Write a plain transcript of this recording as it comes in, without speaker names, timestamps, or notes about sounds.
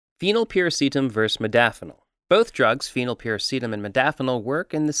Phenylpiracetam versus modafinil. Both drugs, phenylpiracetam and modafinil,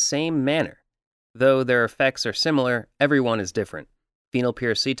 work in the same manner. Though their effects are similar, everyone is different.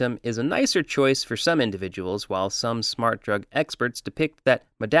 Phenylpiracetam is a nicer choice for some individuals, while some smart drug experts depict that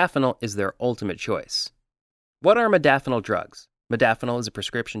modafinil is their ultimate choice. What are modafinil drugs? Modafinil is a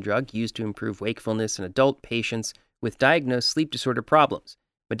prescription drug used to improve wakefulness in adult patients with diagnosed sleep disorder problems.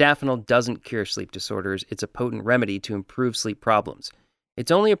 Modafinil doesn't cure sleep disorders, it's a potent remedy to improve sleep problems. It's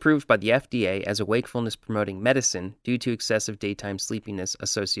only approved by the FDA as a wakefulness-promoting medicine due to excessive daytime sleepiness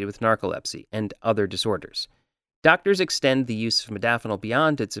associated with narcolepsy and other disorders. Doctors extend the use of modafinil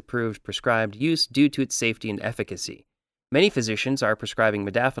beyond its approved prescribed use due to its safety and efficacy. Many physicians are prescribing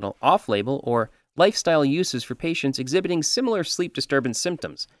modafinil off-label or lifestyle uses for patients exhibiting similar sleep disturbance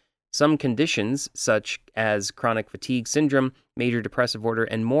symptoms. Some conditions, such as chronic fatigue syndrome, major depressive disorder,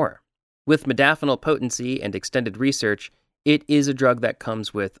 and more. With modafinil potency and extended research, it is a drug that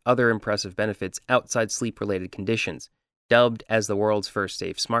comes with other impressive benefits outside sleep-related conditions. Dubbed as the world's first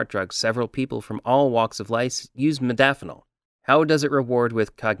safe smart drug, several people from all walks of life use modafinil. How does it reward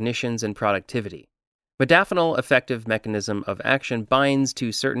with cognitions and productivity? Modafinil's effective mechanism of action binds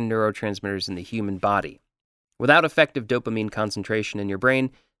to certain neurotransmitters in the human body. Without effective dopamine concentration in your brain,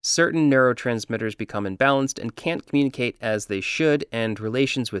 certain neurotransmitters become imbalanced and can't communicate as they should, and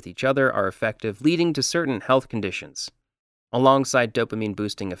relations with each other are effective, leading to certain health conditions. Alongside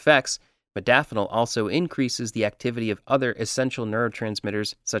dopamine-boosting effects, modafinil also increases the activity of other essential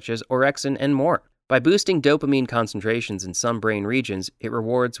neurotransmitters such as orexin and more. By boosting dopamine concentrations in some brain regions, it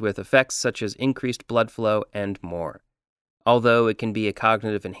rewards with effects such as increased blood flow and more. Although it can be a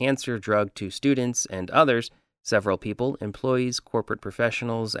cognitive enhancer drug to students and others, several people, employees, corporate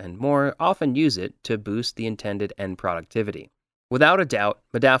professionals, and more often use it to boost the intended end productivity. Without a doubt,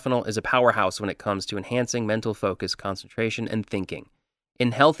 modafinil is a powerhouse when it comes to enhancing mental focus, concentration, and thinking.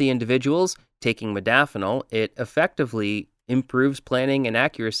 In healthy individuals, taking modafinil, it effectively improves planning and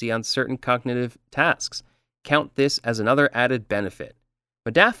accuracy on certain cognitive tasks. Count this as another added benefit.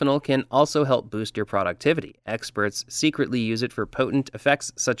 Modafinil can also help boost your productivity. Experts secretly use it for potent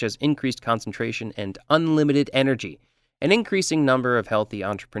effects such as increased concentration and unlimited energy. An increasing number of healthy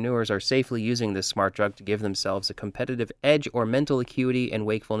entrepreneurs are safely using this smart drug to give themselves a competitive edge or mental acuity and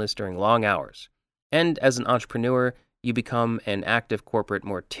wakefulness during long hours. And as an entrepreneur, you become an active corporate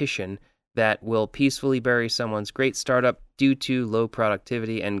mortician that will peacefully bury someone's great startup due to low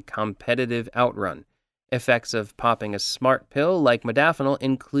productivity and competitive outrun. Effects of popping a smart pill like modafinil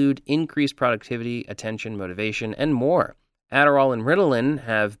include increased productivity, attention, motivation, and more. Adderall and Ritalin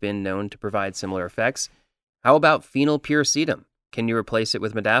have been known to provide similar effects. How about phenylpiracetam? Can you replace it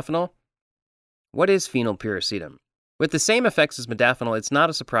with modafinil? What is phenylpiracetam? With the same effects as modafinil, it's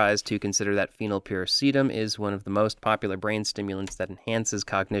not a surprise to consider that phenylpiracetam is one of the most popular brain stimulants that enhances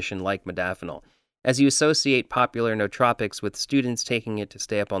cognition like modafinil. As you associate popular nootropics with students taking it to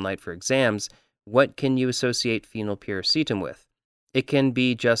stay up all night for exams, what can you associate phenylpiracetam with? It can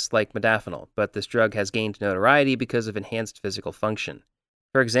be just like modafinil, but this drug has gained notoriety because of enhanced physical function.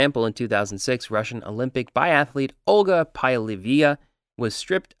 For example, in 2006, Russian Olympic biathlete Olga Pyalivia was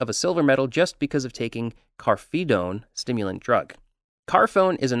stripped of a silver medal just because of taking carfidone stimulant drug.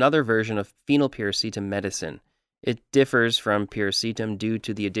 Carfone is another version of phenylpiracetam medicine. It differs from piracetam due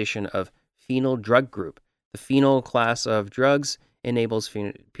to the addition of phenyl drug group. The phenyl class of drugs enables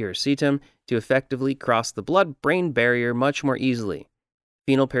piracetam to effectively cross the blood-brain barrier much more easily.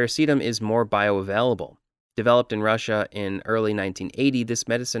 Phenylpiracetam is more bioavailable. Developed in Russia in early 1980, this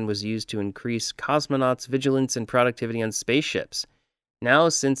medicine was used to increase cosmonauts' vigilance and productivity on spaceships. Now,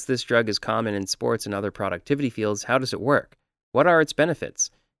 since this drug is common in sports and other productivity fields, how does it work? What are its benefits?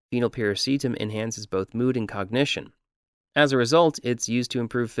 Phenylpiracetam enhances both mood and cognition. As a result, it's used to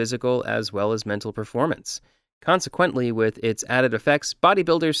improve physical as well as mental performance. Consequently, with its added effects,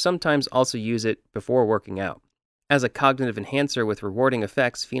 bodybuilders sometimes also use it before working out. As a cognitive enhancer with rewarding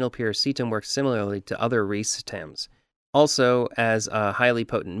effects, phenylpiracetam works similarly to other racetams. Also, as a highly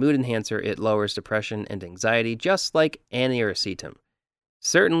potent mood enhancer, it lowers depression and anxiety, just like aniracetam.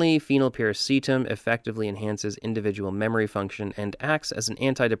 Certainly, phenylpiracetam effectively enhances individual memory function and acts as an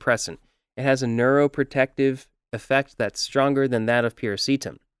antidepressant. It has a neuroprotective effect that's stronger than that of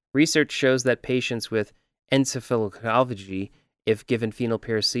piracetam. Research shows that patients with encephalopathy, if given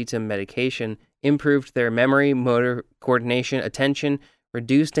phenylpiracetam medication, improved their memory, motor coordination, attention,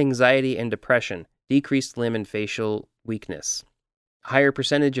 reduced anxiety and depression, decreased limb and facial weakness. A higher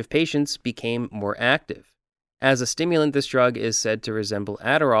percentage of patients became more active. As a stimulant, this drug is said to resemble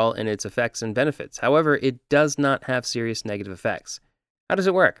Adderall in its effects and benefits. However, it does not have serious negative effects. How does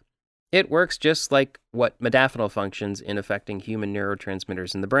it work? It works just like what modafinil functions in affecting human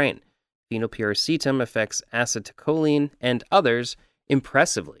neurotransmitters in the brain. Phenylpiracetam affects acetylcholine and others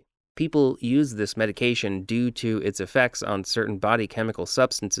impressively. People use this medication due to its effects on certain body chemical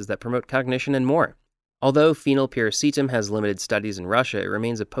substances that promote cognition and more. Although phenylpiracetam has limited studies in Russia, it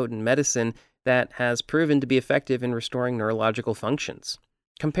remains a potent medicine that has proven to be effective in restoring neurological functions.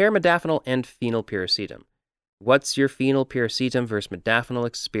 Compare modafinil and phenylpiracetam. What's your phenylpiracetam versus modafinil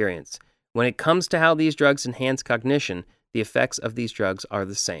experience? When it comes to how these drugs enhance cognition, the effects of these drugs are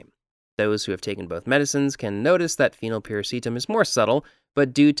the same. Those who have taken both medicines can notice that phenylpiracetam is more subtle,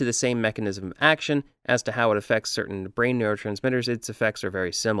 but due to the same mechanism of action as to how it affects certain brain neurotransmitters, its effects are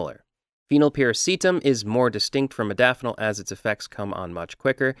very similar. Phenylpiracetam is more distinct from modafinil as its effects come on much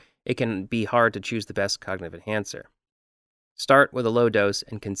quicker. It can be hard to choose the best cognitive enhancer. Start with a low dose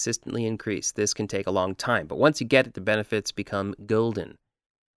and consistently increase. This can take a long time, but once you get it, the benefits become golden.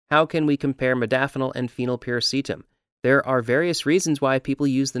 How can we compare modafinil and phenylpiracetam? There are various reasons why people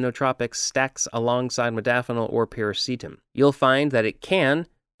use the nootropic stacks alongside modafinil or piracetam. You'll find that it can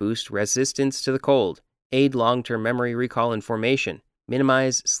boost resistance to the cold, aid long-term memory recall and formation,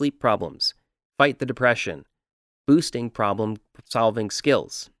 minimize sleep problems, fight the depression, boosting problem-solving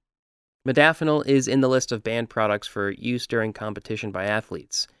skills. Modafinil is in the list of banned products for use during competition by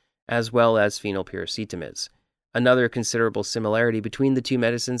athletes, as well as phenylpiracetam is. Another considerable similarity between the two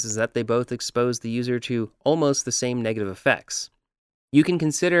medicines is that they both expose the user to almost the same negative effects. You can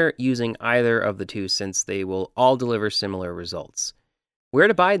consider using either of the two since they will all deliver similar results. Where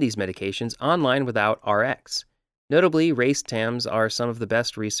to buy these medications online without RX? Notably, racetams are some of the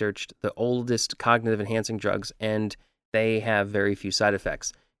best researched, the oldest cognitive-enhancing drugs, and they have very few side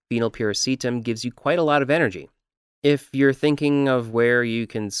effects. Phenylpiracetam gives you quite a lot of energy. If you're thinking of where you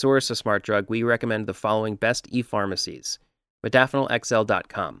can source a smart drug, we recommend the following best e-pharmacies.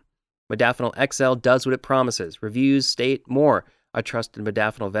 ModafinilXL.com. Modafinil XL does what it promises. Reviews state more. A trusted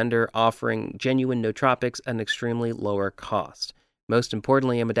modafinil vendor offering genuine nootropics at an extremely lower cost. Most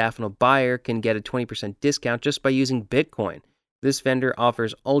importantly, a modafinil buyer can get a 20% discount just by using Bitcoin. This vendor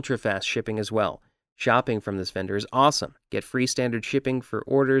offers ultra-fast shipping as well. Shopping from this vendor is awesome. Get free standard shipping for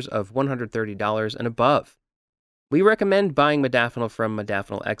orders of $130 and above. We recommend buying modafinil from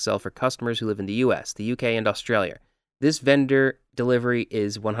Modafinil XL for customers who live in the US, the UK, and Australia. This vendor delivery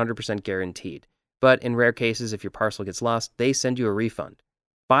is 100% guaranteed, but in rare cases, if your parcel gets lost, they send you a refund.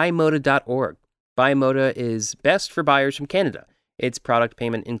 Buymoda.org. Buymoda is best for buyers from Canada. Its product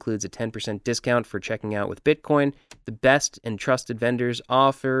payment includes a 10% discount for checking out with Bitcoin. The best and trusted vendors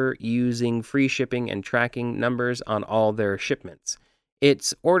offer using free shipping and tracking numbers on all their shipments.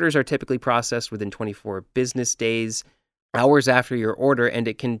 Its orders are typically processed within 24 business days, hours after your order, and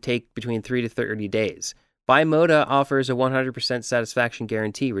it can take between 3 to 30 days. Buymoda offers a 100% satisfaction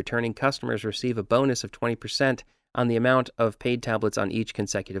guarantee. Returning customers receive a bonus of 20% on the amount of paid tablets on each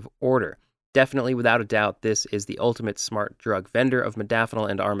consecutive order. Definitely, without a doubt, this is the ultimate smart drug vendor of modafinil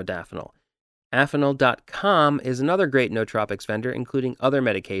and armodafinil. Afinil.com is another great nootropics vendor, including other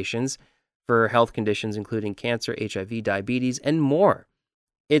medications for health conditions including cancer, HIV, diabetes, and more.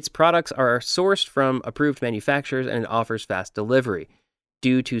 Its products are sourced from approved manufacturers and it offers fast delivery.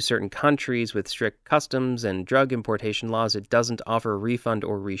 Due to certain countries with strict customs and drug importation laws, it doesn't offer a refund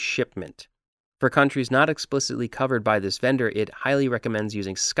or reshipment. For countries not explicitly covered by this vendor, it highly recommends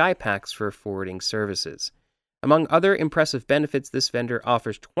using Skypacks for forwarding services. Among other impressive benefits, this vendor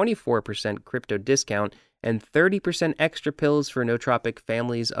offers 24% crypto discount and 30% extra pills for nootropic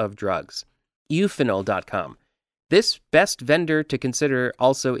families of drugs. Euphenol.com. This best vendor to consider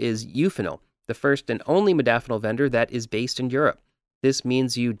also is Euphenol, the first and only modafinil vendor that is based in Europe. This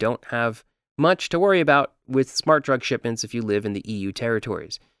means you don't have much to worry about with smart drug shipments if you live in the EU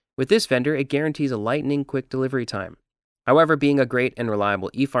territories. With this vendor, it guarantees a lightning quick delivery time. However, being a great and reliable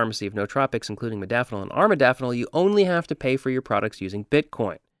e-pharmacy of nootropics, including modafinil and armodafinil, you only have to pay for your products using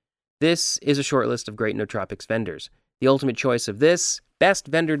Bitcoin. This is a short list of great nootropics vendors. The ultimate choice of this best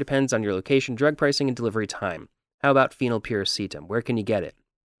vendor depends on your location, drug pricing, and delivery time. How about phenylpiracetam? Where can you get it?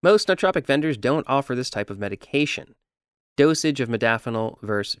 Most nootropic vendors don't offer this type of medication. Dosage of modafinil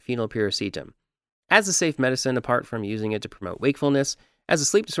versus phenylpiracetam. As a safe medicine, apart from using it to promote wakefulness, as a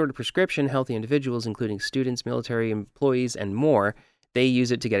sleep disorder prescription, healthy individuals, including students, military employees, and more, they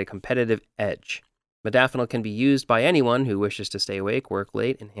use it to get a competitive edge. Modafinil can be used by anyone who wishes to stay awake, work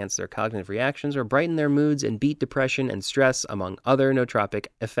late, enhance their cognitive reactions, or brighten their moods and beat depression and stress, among other nootropic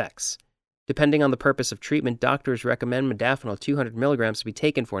effects. Depending on the purpose of treatment, doctors recommend modafinil 200 milligrams to be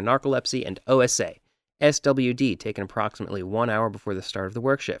taken for narcolepsy and OSA. SWD, taken approximately 1 hour before the start of the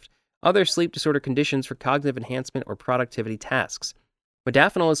work shift. Other sleep disorder conditions for cognitive enhancement or productivity tasks.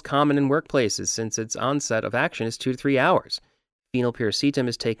 Modafinil is common in workplaces since its onset of action is 2 to 3 hours. Phenylpiracetam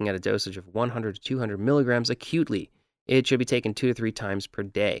is taken at a dosage of 100 to 200 milligrams acutely. It should be taken 2 to 3 times per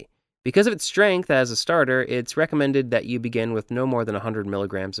day. Because of its strength as a starter, it's recommended that you begin with no more than 100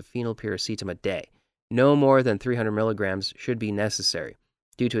 milligrams of phenylpiracetam a day. No more than 300 milligrams should be necessary.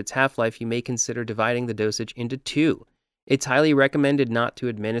 Due to its half-life, you may consider dividing the dosage into 2. It's highly recommended not to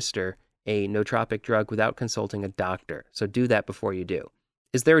administer a nootropic drug without consulting a doctor, so do that before you do.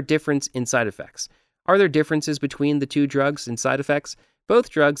 Is there a difference in side effects? Are there differences between the two drugs in side effects?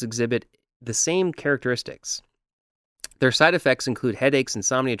 Both drugs exhibit the same characteristics. Their side effects include headaches,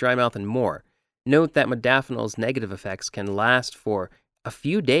 insomnia, dry mouth, and more. Note that modafinil's negative effects can last for a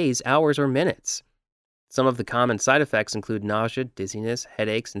few days, hours, or minutes. Some of the common side effects include nausea, dizziness,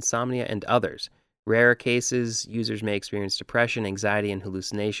 headaches, insomnia, and others. Rare cases, users may experience depression, anxiety, and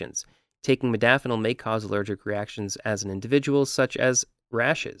hallucinations. Taking modafinil may cause allergic reactions as an individual, such as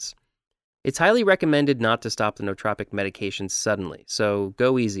rashes. It's highly recommended not to stop the nootropic medication suddenly, so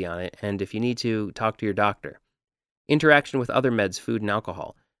go easy on it, and if you need to, talk to your doctor. Interaction with other meds, food, and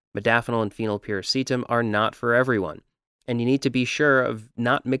alcohol. Modafinil and phenylpiracetam are not for everyone, and you need to be sure of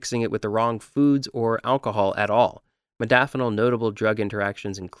not mixing it with the wrong foods or alcohol at all. Modafinil notable drug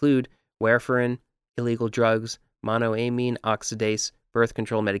interactions include warfarin, illegal drugs, monoamine oxidase, birth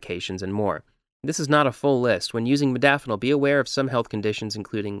control medications, and more. This is not a full list. When using modafinil, be aware of some health conditions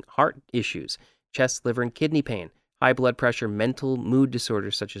including heart issues, chest, liver, and kidney pain, high blood pressure, mental mood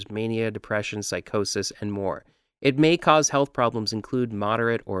disorders such as mania, depression, psychosis, and more. It may cause health problems include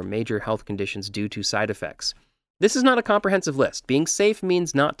moderate or major health conditions due to side effects. This is not a comprehensive list. Being safe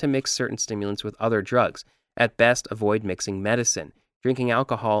means not to mix certain stimulants with other drugs. At best, avoid mixing medicine. Drinking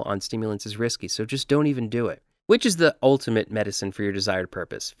alcohol on stimulants is risky, so just don't even do it. Which is the ultimate medicine for your desired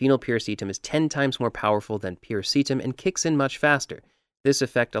purpose? Phenylpiracetam is 10 times more powerful than piracetam and kicks in much faster. This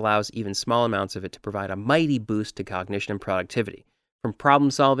effect allows even small amounts of it to provide a mighty boost to cognition and productivity. From problem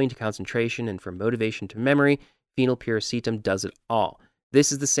solving to concentration and from motivation to memory, phenylpiracetam does it all.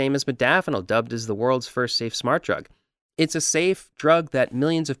 This is the same as modafinil, dubbed as the world's first safe smart drug. It's a safe drug that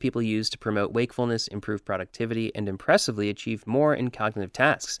millions of people use to promote wakefulness, improve productivity, and impressively achieve more in cognitive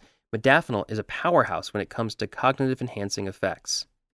tasks. Modafinil is a powerhouse when it comes to cognitive enhancing effects.